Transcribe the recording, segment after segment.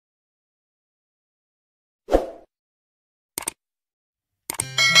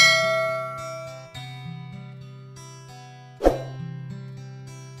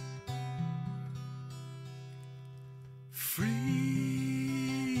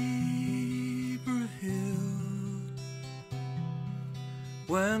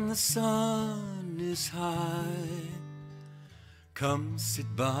when the sun is high. Come sit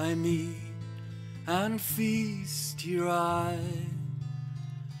by me and feast your eye.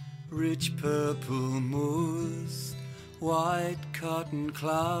 Rich purple moors, white cotton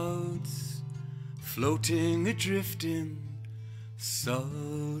clouds, floating adrift in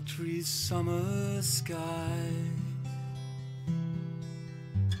sultry summer sky.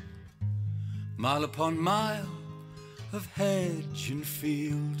 Mile upon mile of hedge and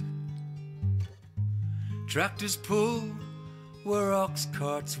field, tractors pull where ox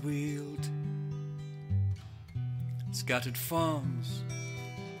carts wheeled. Scattered farms,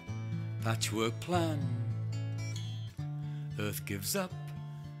 patchwork plan, earth gives up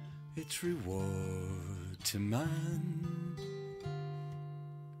its reward to man.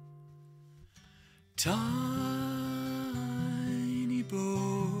 Tiny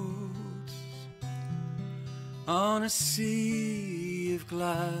boats on a sea of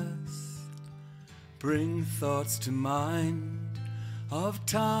glass bring thoughts to mind of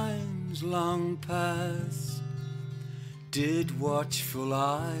times long past. Did watchful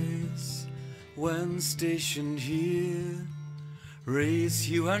eyes, when stationed here, raise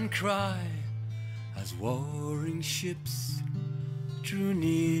hue and cry as warring ships drew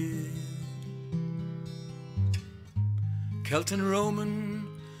near? Celt and Roman,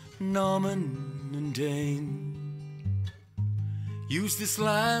 Norman and Dane used this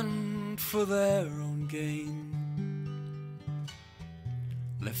land for their own gain,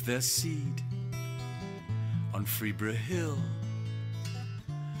 left their seed on Freebrough Hill.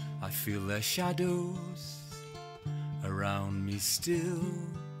 I feel their shadows around me still.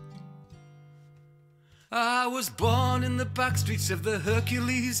 I was born in the back streets of the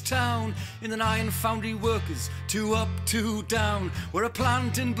Hercules town, in an iron foundry workers, two up, two down, where a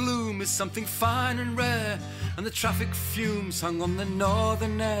plant in bloom is something fine and rare, and the traffic fumes hung on the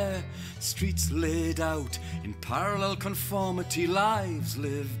northern air. Streets laid out in parallel conformity, lives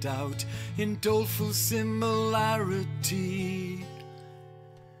lived out in doleful similarity.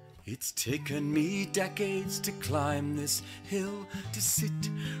 It's taken me decades to climb this hill, to sit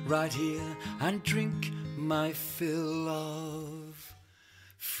right here and drink my fill of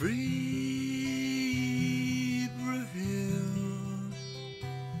Freebrough Hill.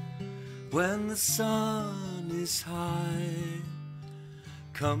 When the sun is high,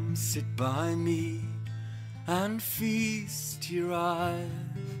 come sit by me and feast your eye.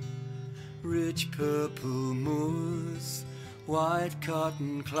 Rich purple moors, white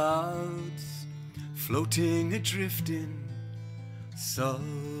cotton clouds, floating adrift in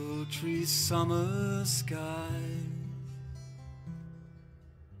sultry summer sky.